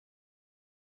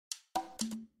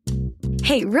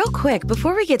Hey, real quick,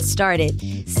 before we get started,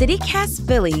 CityCast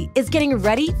Philly is getting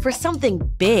ready for something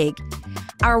big,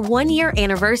 our 1-year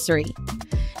anniversary.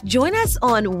 Join us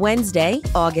on Wednesday,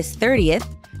 August 30th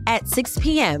at 6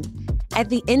 p.m. at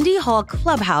the Indy Hall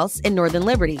Clubhouse in Northern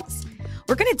Liberties.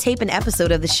 We're going to tape an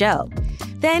episode of the show,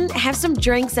 then have some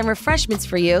drinks and refreshments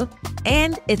for you,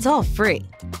 and it's all free.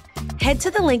 Head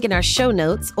to the link in our show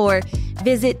notes or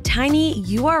visit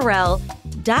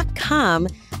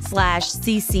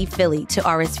tinyurl.com/CC Philly to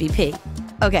RSVP.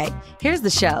 Okay, here's the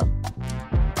show.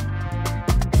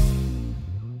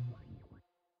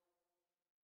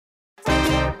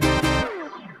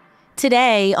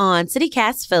 Today on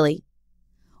CityCast Philly,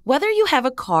 whether you have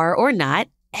a car or not,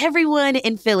 everyone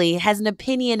in Philly has an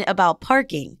opinion about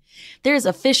parking. There's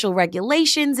official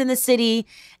regulations in the city,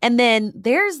 and then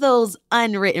there's those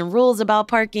unwritten rules about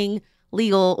parking,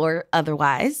 legal or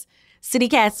otherwise.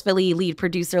 CityCast Philly lead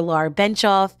producer Laura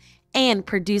Benshoff and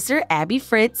producer Abby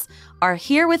Fritz are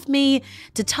here with me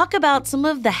to talk about some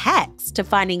of the hacks to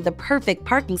finding the perfect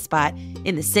parking spot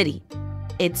in the city.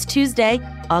 It's Tuesday,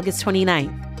 August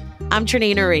 29th. I'm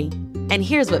Trenae Nuri, and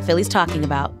here's what Philly's talking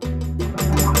about.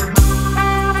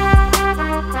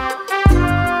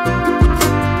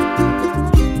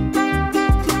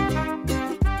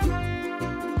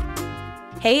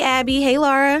 Hey, Abby. Hey,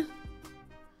 Laura.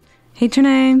 Hey,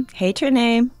 Trenae. Hey,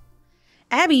 Trenae.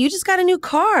 Abby, you just got a new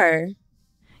car.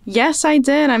 Yes, I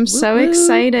did. I'm so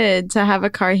excited to have a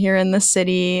car here in the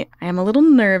city. I am a little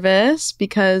nervous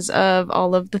because of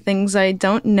all of the things I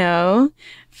don't know.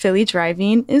 Philly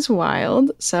driving is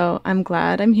wild, so I'm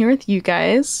glad I'm here with you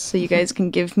guys so you guys can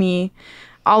give me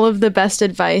all of the best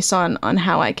advice on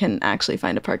how I can actually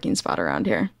find a parking spot around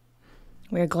here.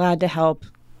 We're glad to help.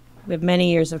 We have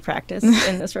many years of practice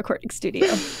in this recording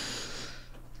studio.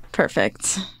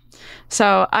 Perfect.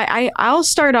 So I'll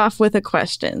start off with a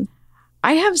question.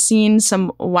 I have seen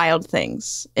some wild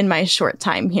things in my short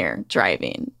time here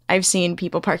driving. I've seen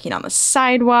people parking on the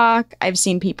sidewalk. I've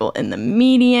seen people in the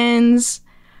medians.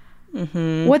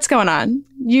 Mm-hmm. What's going on?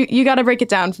 You got to break it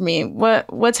down for me.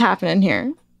 What's happening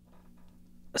here?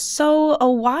 So a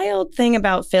wild thing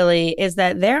about Philly is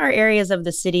that there are areas of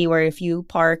the city where if you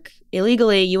park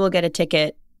illegally, you will get a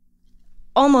ticket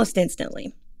almost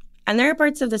instantly. And there are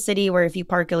parts of the city where if you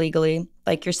park illegally,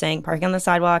 like you're saying, parking on the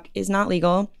sidewalk is not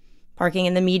legal. Parking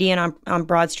in the median on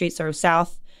Broad Street, sort of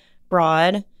South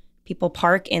Broad, people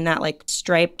park in that like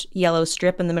striped yellow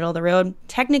strip in the middle of the road,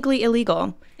 technically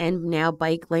illegal. And now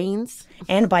bike lanes.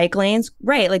 And bike lanes.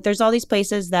 Right. Like there's all these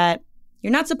places that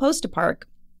you're not supposed to park.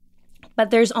 But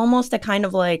there's almost a kind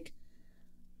of like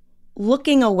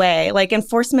looking away, like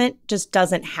enforcement just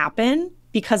doesn't happen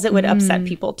because it would upset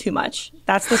people too much.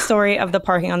 That's the story of the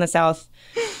parking on the South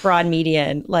Broad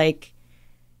median. Like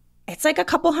it's like a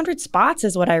couple hundred spots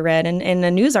is what I read in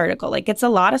a news article. Like it's a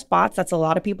lot of spots. That's a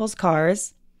lot of people's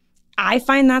cars. I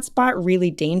find that spot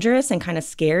really dangerous and kind of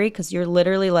scary because you're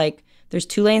literally like, there's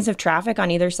 2 lanes of traffic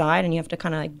on either side and you have to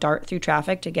kind of like dart through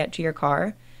traffic to get to your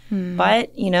car.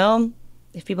 But, you know,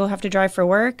 if people have to drive for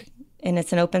work and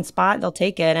it's an open spot, they'll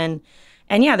take it. And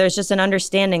yeah, there's just an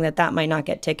understanding that might not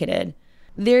get ticketed.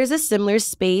 There's a similar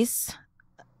space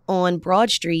on Broad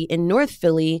Street in North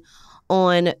Philly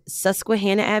on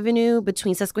Susquehanna Avenue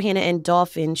between Susquehanna and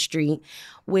Dolphin Street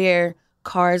where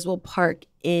cars will park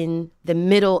in the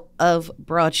middle of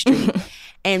Broad Street.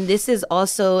 And this is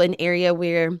also an area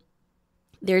where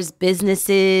there's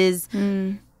businesses,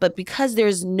 but because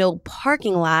there's no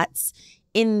parking lots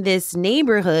in this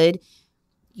neighborhood,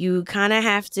 you kind of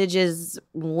have to just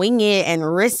wing it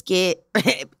and risk it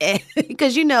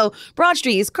because, you know, Broad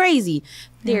Street is crazy.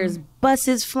 There's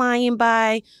buses flying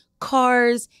by,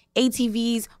 cars,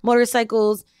 ATVs,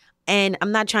 motorcycles, and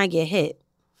I'm not trying to get hit.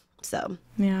 So,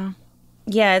 yeah,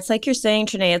 it's like you're saying,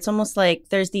 Trenae, it's almost like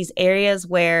there's these areas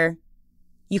where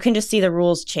you can just see the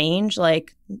rules change,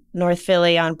 like North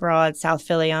Philly on Broad, South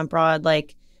Philly on Broad,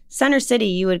 like Center City,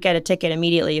 you would get a ticket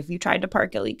immediately if you tried to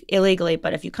park illegally.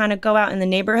 But if you kind of go out in the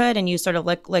neighborhood and you sort of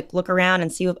look around and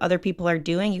see what other people are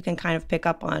doing, you can kind of pick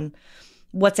up on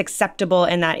what's acceptable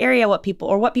in that area, what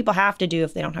people have to do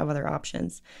if they don't have other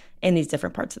options in these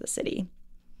different parts of the city.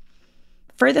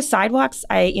 For the sidewalks,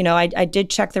 I did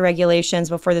check the regulations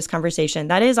before this conversation.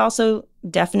 That is also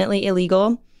definitely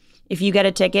illegal. If you get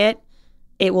a ticket,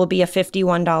 it will be a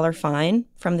 $51 fine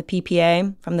from the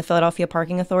PPA, from the Philadelphia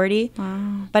Parking Authority.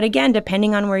 Wow. But again,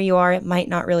 depending on where you are, it might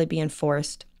not really be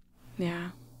enforced. Yeah.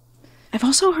 I've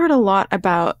also heard a lot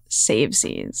about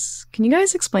savesies. Can you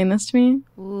guys explain this to me?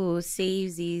 Ooh,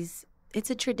 savesies.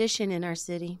 It's a tradition in our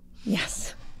city.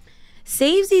 Yes.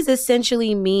 Savesies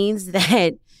essentially means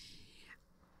that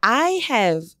I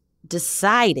have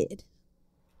decided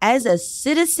as a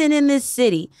citizen in this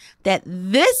city that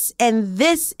this and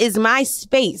this is my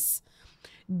space.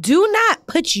 Do not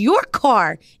put your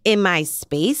car in my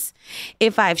space.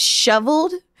 If I've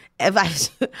shoveled,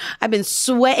 if I've been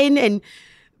sweating and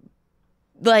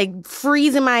like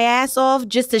freezing my ass off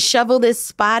just to shovel this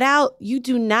spot out, you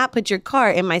do not put your car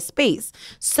in my space.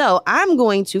 So I'm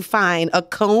going to find a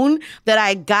cone that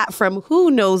I got from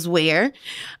who knows where,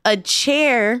 a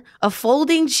chair, a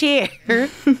folding chair,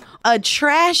 a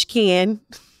trash can,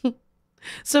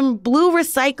 some blue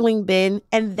recycling bin,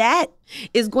 and that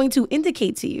is going to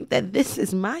indicate to you that this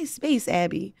is my space,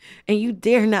 Abby, and you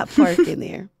dare not park in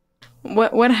there.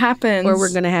 What happens? Or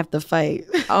we're gonna have to fight.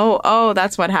 Oh,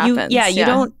 that's what happens. You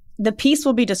don't. The peace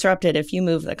will be disrupted if you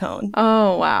move the cone.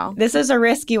 Oh, wow. This is a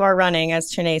risk you are running,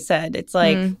 as Trenae said. It's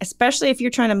like, especially if you're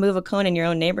trying to move a cone in your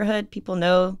own neighborhood, people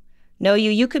know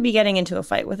you. You could be getting into a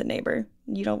fight with a neighbor.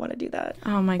 You don't want to do that.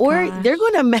 Oh my Or gosh. they're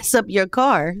going to mess up your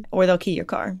car. Or they'll key your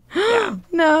car. Yeah.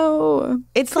 No.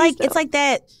 It's like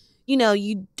that,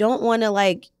 you don't want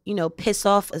to piss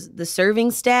off the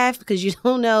serving staff because you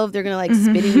don't know if they're going to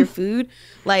spit in your food.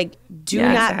 Like, do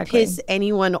not piss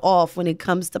anyone off when it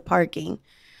comes to parking.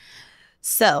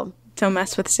 So don't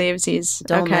mess with savesies.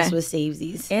 Don't mess with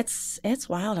savesies. It's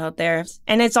wild out there.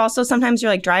 And it's also sometimes you're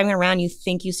like driving around, you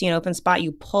think you see an open spot,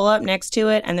 you pull up next to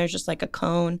it, and there's just like a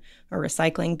cone or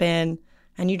recycling bin,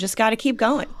 and you just got to keep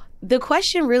going. The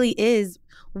question really is,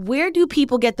 where do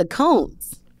people get the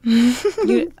cones?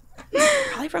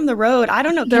 Probably from the road. I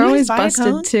don't know. They're always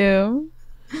busted too.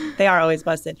 They are always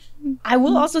busted. I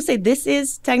will also say this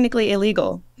is technically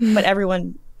illegal, but not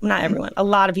everyone, a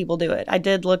lot of people do it. I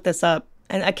did look this up.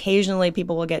 And occasionally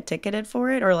people will get ticketed for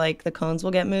it, or like the cones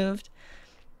will get moved.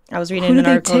 I was reading an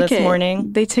article this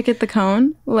morning. They ticket the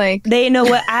cone? Like they know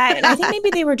what I think maybe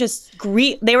they were just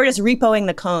repoing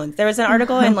the cones. There was an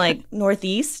article in like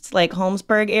Northeast, like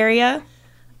Holmesburg area,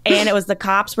 and it was the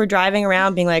cops were driving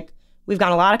around being like, we've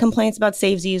got a lot of complaints about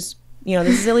savesies.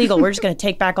 This is illegal. We're just going to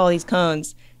take back all these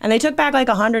cones. And they took back like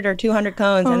 100 or 200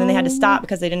 cones, and then they had to stop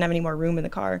because they didn't have any more room in the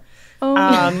car.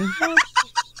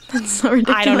 That's so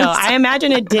ridiculous. I don't know. I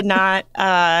imagine it did not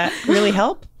really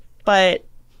help, but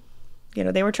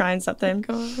they were trying something.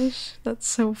 Oh gosh, that's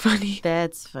so funny.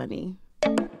 That's funny.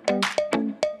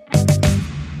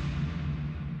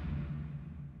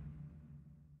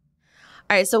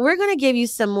 All right, so we're going to give you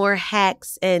some more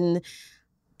hacks and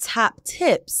top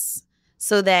tips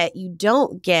so that you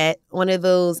don't get one of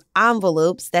those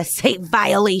envelopes that say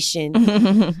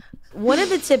violation. One of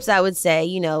the tips I would say,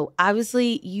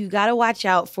 obviously you got to watch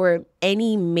out for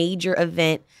any major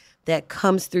event that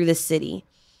comes through the city,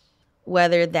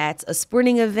 whether that's a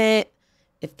sporting event,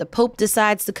 if the Pope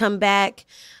decides to come back,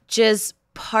 just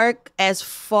park as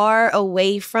far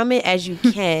away from it as you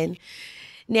can.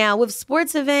 Now, with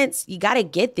sports events, you got to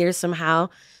get there somehow.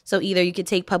 So either you could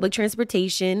take public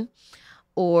transportation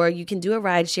or you can do a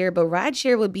ride share, but ride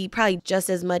share would be probably just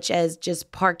as much as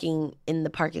just parking in the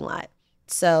parking lot.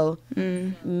 So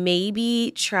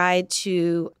maybe try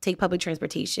to take public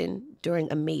transportation during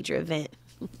a major event.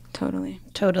 Totally.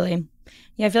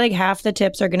 Yeah, I feel like half the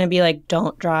tips are going to be like,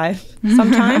 don't drive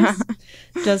sometimes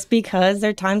just because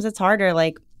there are times it's harder.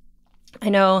 Like, I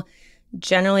know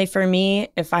generally for me,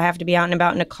 if I have to be out and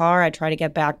about in a car, I try to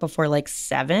get back before like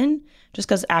 7, just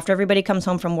because after everybody comes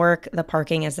home from work, the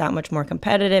parking is that much more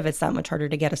competitive. It's that much harder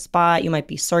to get a spot. You might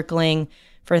be circling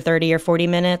for 30 or 40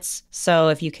 minutes. So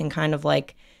if you can kind of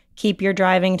like keep your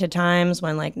driving to times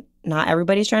when like not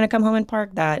everybody's trying to come home and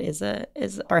park, that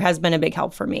has been a big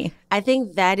help for me. I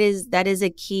think that is a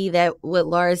key, that what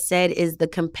Laura said is the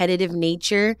competitive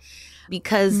nature,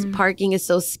 because parking is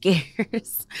so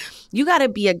scarce. You got to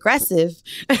be aggressive.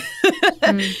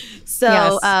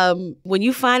 So yes. When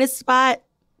you find a spot,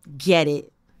 get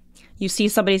it. You see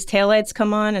somebody's taillights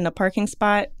come on in a parking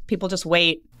spot, people just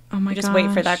wait. Oh my gosh. Just wait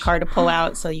for that car to pull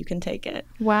out so you can take it.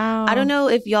 Wow. I don't know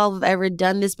if y'all have ever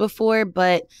done this before,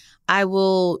 but I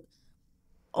will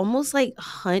almost like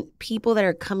hunt people that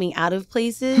are coming out of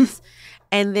places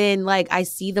and then like I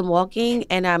see them walking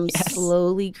and I'm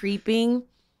slowly creeping.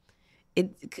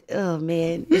 Oh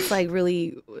man, it's like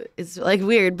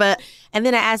weird. But and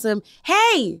then I ask them,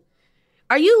 hey,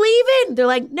 are you leaving? They're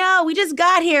like, no, we just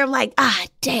got here. I'm like,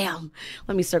 damn.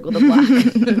 Let me circle the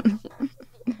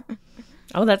block.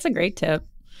 Oh, that's a great tip.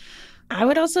 I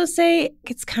would also say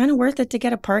it's kind of worth it to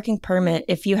get a parking permit.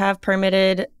 If you have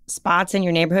permitted spots in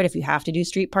your neighborhood, if you have to do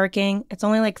street parking, it's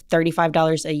only like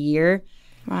 $35 a year.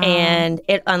 Wow. And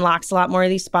it unlocks a lot more of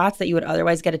these spots that you would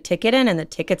otherwise get a ticket in. And the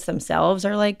tickets themselves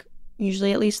are like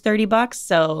usually at least $30.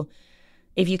 So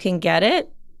if you can get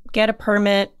it, get a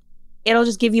permit. It'll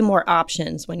just give you more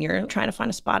options when you're trying to find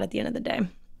a spot at the end of the day.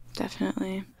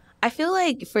 Definitely. I feel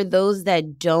like for those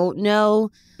that don't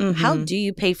know, how Mhm. do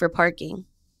you pay for parking?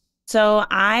 So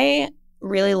I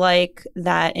really like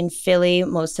that in Philly,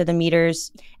 most of the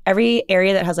meters, every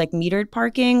area that has like metered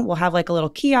parking will have like a little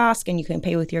kiosk and you can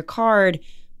pay with your card.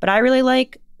 But I really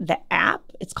like the app.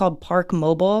 It's called Park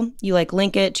Mobile. You like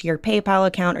link it to your PayPal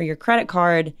account or your credit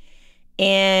card.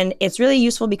 And it's really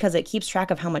useful because it keeps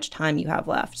track of how much time you have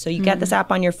left. So you get this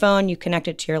app on your phone, you connect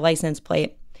it to your license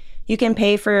plate. You can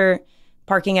pay for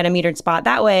parking at a metered spot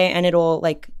that way, and it'll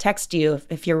like text you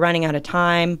if you're running out of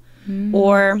time.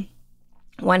 Or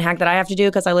one hack that I have to do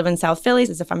because I live in South Philly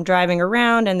is if I'm driving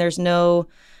around and there's no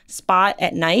spot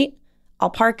at night, I'll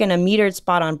park in a metered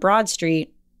spot on Broad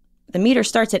Street. The meter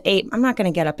starts at 8. I'm not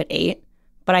going to get up at 8,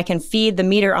 but I can feed the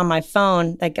meter on my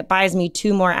phone that buys me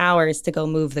 2 more hours to go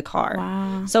move the car.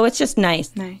 Wow. So it's just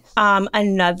nice. Nice.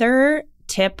 Another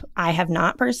tip I have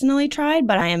not personally tried,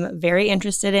 but I am very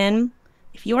interested in,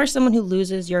 if you are someone who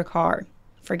loses your car,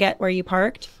 forget where you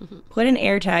parked, put an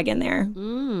air tag in there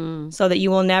so that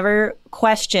you will never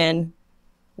question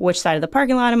which side of the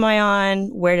parking lot am I on,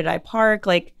 where did I park,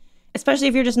 like, especially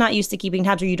if you're just not used to keeping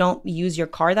tabs or you don't use your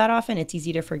car that often, it's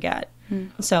easy to forget.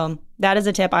 So that is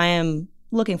a tip I am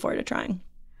looking forward to trying.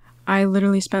 I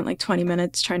literally spent like 20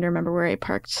 minutes trying to remember where I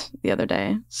parked the other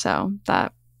day. So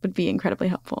that would be incredibly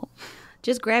helpful.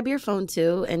 Just grab your phone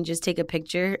too and just take a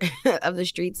picture of the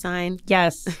street sign.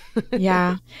 Yes.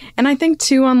 Yeah. And I think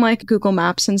too on like Google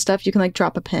Maps and stuff, you can like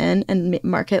drop a pin and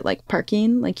mark it like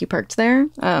parking, like you parked there.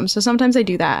 So sometimes I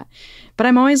do that. But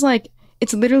I'm always like,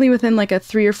 it's literally within like a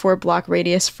 3 or 4 block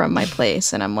radius from my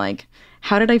place. And I'm like,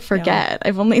 how did I forget?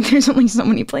 There's only so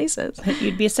many places.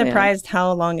 You'd be surprised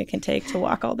how long it can take to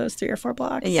walk all those 3 or 4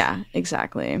 blocks. Yeah,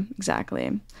 exactly.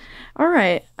 All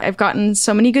right. I've gotten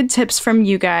so many good tips from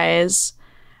you guys.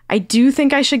 I do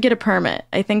think I should get a permit.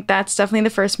 I think that's definitely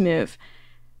the first move.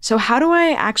 So how do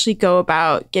I actually go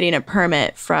about getting a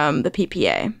permit from the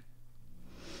PPA?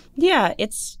 Yeah,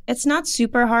 it's not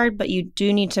super hard, but you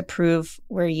do need to prove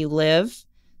where you live.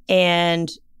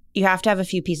 And you have to have a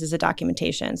few pieces of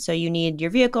documentation. So you need your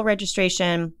vehicle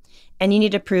registration, and you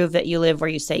need to prove that you live where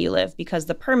you say you live, because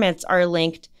the permits are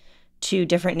linked to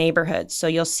different neighborhoods. So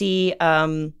you'll see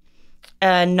a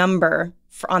number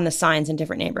on the signs in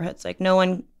different neighborhoods. Like, no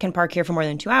one can park here for more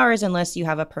than 2 hours unless you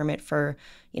have a permit for,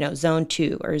 zone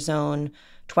 2 or zone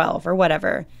 12 or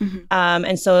whatever.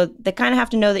 And so they kind of have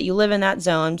to know that you live in that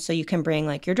zone. So you can bring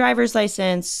like your driver's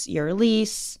license, your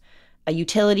lease, a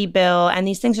utility bill, and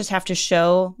these things just have to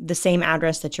show the same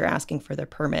address that you're asking for the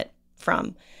permit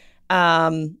from.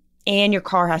 And your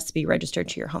car has to be registered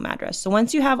to your home address. So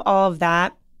once you have all of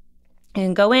that,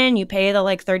 and go in, you pay the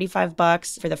like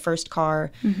 $35 for the first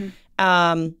car.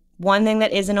 One thing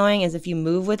that is annoying is if you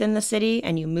move within the city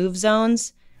and you move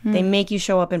zones, they make you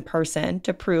show up in person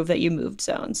to prove that you moved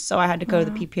zones. So I had to go to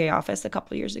the PPA office a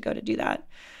couple of years ago to do that.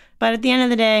 But at the end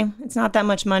of the day, it's not that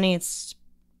much money. It's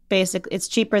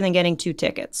cheaper than getting 2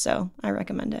 tickets. So I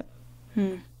recommend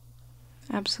it.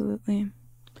 Absolutely.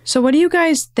 So what do you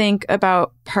guys think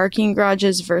about parking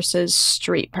garages versus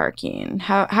street parking?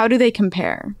 How do they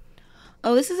compare?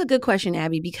 Oh, this is a good question,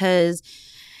 Abby, because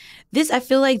I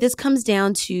feel like this comes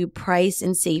down to price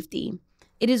and safety.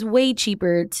 It is way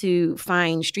cheaper to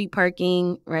find street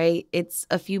parking, right? It's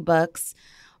a few bucks,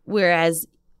 whereas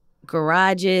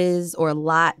garages or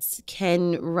lots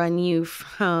can run you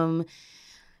from,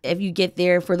 if you get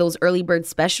there for those early bird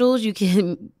specials, you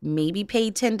can maybe pay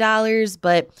 $10,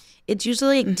 but it's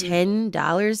usually like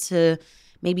 $10 to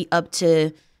maybe up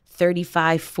to $35,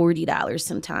 $40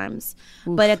 sometimes.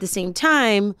 Oof. But at the same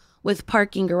time, with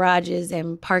parking garages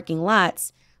and parking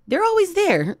lots, they're always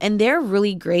there. And they're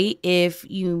really great if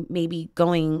you maybe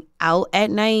going out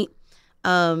at night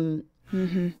and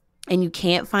you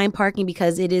can't find parking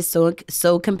because it is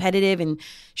so competitive, and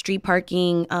street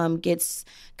parking gets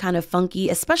kind of funky,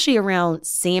 especially around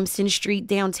Sampson Street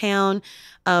downtown.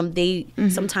 They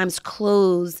sometimes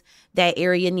close that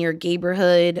area near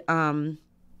Gayborhood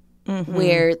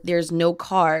where there's no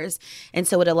cars. And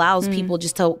so it allows people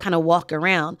just to kind of walk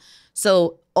around.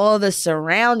 So all the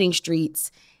surrounding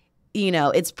streets,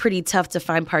 it's pretty tough to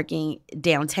find parking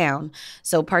downtown.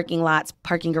 So parking lots,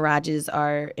 parking garages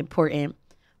are important.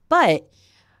 But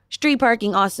street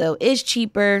parking also is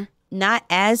cheaper, not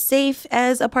as safe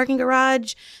as a parking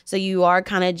garage. So you are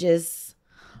kind of just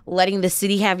letting the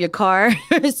city have your car,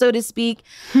 so to speak.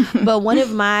 But one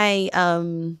of my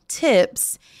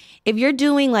tips, if you're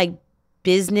doing like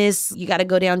business, you got to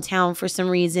go downtown for some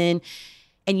reason,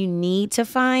 and you need to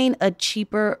find a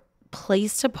cheaper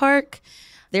place to park,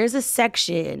 there's a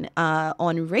section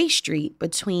on Ray Street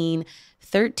between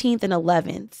 13th and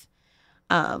 11th.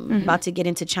 about to get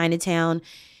into Chinatown,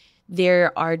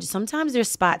 sometimes there's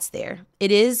spots there.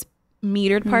 It is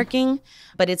metered parking,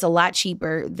 but it's a lot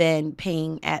cheaper than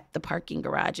paying at the parking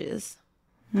garages.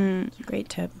 Great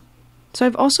tip. So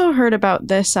I've also heard about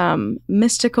this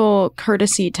mystical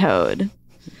courtesy toad.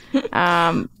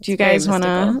 Do you guys want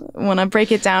to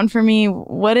break it down for me?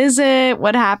 What is it?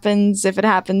 What happens if it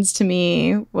happens to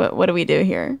me? What do we do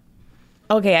here?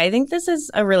 Okay, I think this is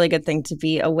a really good thing to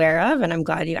be aware of, and I'm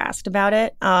glad you asked about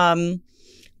it.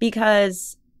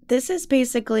 Because this is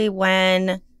basically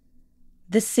when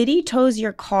the city tows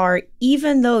your car,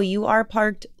 even though you are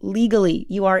parked legally.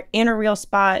 You are in a real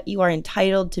spot. You are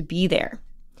entitled to be there.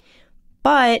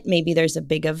 But maybe there's a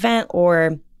big event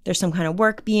or there's some kind of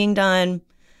work being done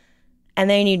and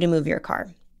they need to move your car.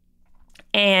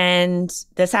 And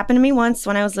this happened to me once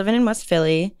when I was living in West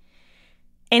Philly.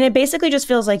 And it basically just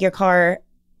feels like your car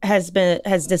has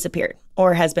disappeared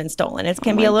or has been stolen. It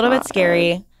can be a little bit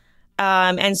scary.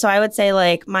 And so I would say,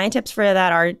 like, my tips for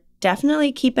that are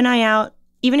definitely keep an eye out.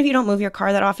 Even if you don't move your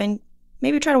car that often,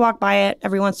 maybe try to walk by it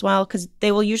every once in a while, because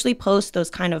they will usually post those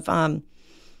kind of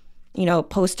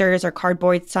posters or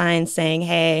cardboard signs saying,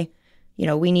 hey,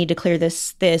 we need to clear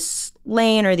this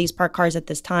lane or these parked cars at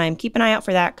this time. Keep an eye out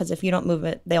for that, because if you don't move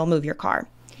it, they'll move your car.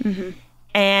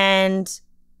 And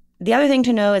the other thing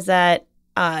to know is that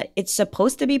it's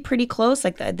supposed to be pretty close.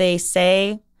 Like they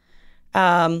say,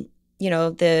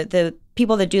 the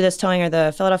people that do this towing are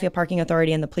the Philadelphia Parking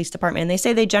Authority and the police department. And they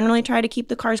say they generally try to keep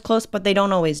the cars close, but they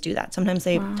don't always do that. Sometimes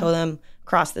they tow them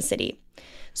across the city.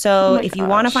 So if you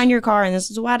want to find your car, and this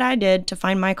is what I did to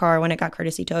find my car when it got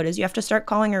courtesy towed, is you have to start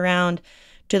calling around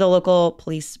to the local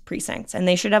police precincts. And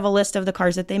they should have a list of the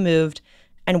cars that they moved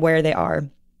and where they are.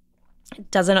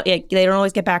 They don't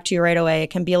always get back to you right away. It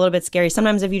can be a little bit scary.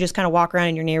 Sometimes if you just kind of walk around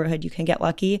in your neighborhood, you can get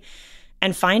lucky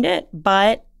and find it.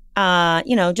 But,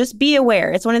 just be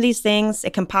aware. It's one of these things.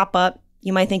 It can pop up.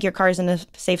 You might think your car's in a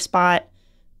safe spot,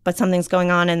 but something's going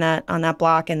on on that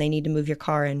block and they need to move your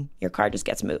car and your car just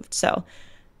gets moved. So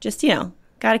just,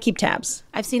 got to keep tabs.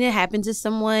 I've seen it happen to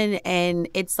someone and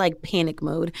it's like panic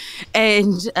mode.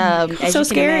 And as so you can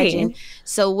scary. imagine.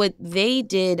 So what they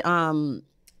did,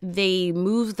 they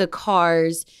moved the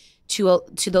cars to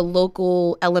the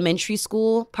local elementary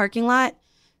school parking lot.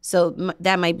 So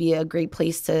that might be a great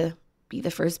place to be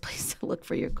the first place to look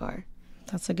for your car.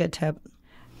 That's a good tip.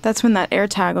 That's when that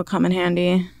AirTag will come in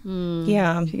handy.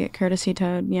 Yeah. If you get courtesy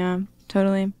towed. Yeah,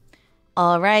 totally.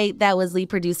 All right. That was lead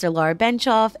producer Laura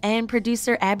Benshoff and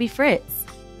producer Abby Fritz.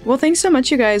 Well, thanks so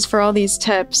much, you guys, for all these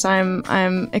tips.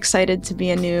 I'm excited to be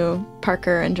a new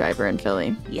parker and driver in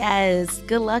Philly. Yes.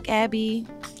 Good luck, Abby.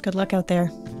 Good luck out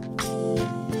there.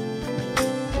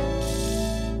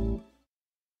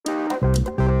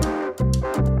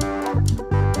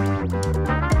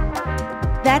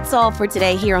 That's all for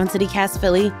today here on CityCast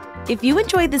Philly. If you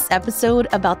enjoyed this episode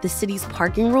about the city's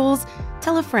parking rules,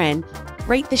 tell a friend,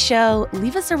 rate the show,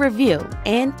 leave us a review,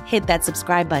 and hit that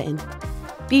subscribe button.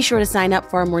 Be sure to sign up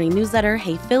for our morning newsletter,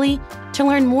 Hey Philly, to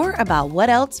learn more about what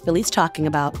else Philly's talking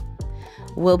about.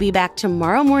 We'll be back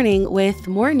tomorrow morning with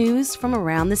more news from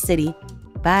around the city.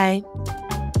 Bye.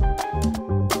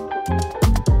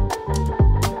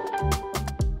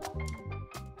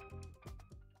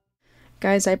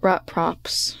 Guys, I brought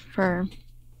props for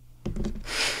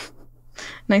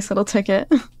nice little ticket.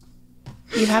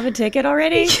 You have a ticket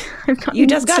already? I've gotten You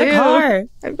just got a car.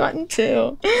 I've gotten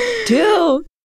two. Two?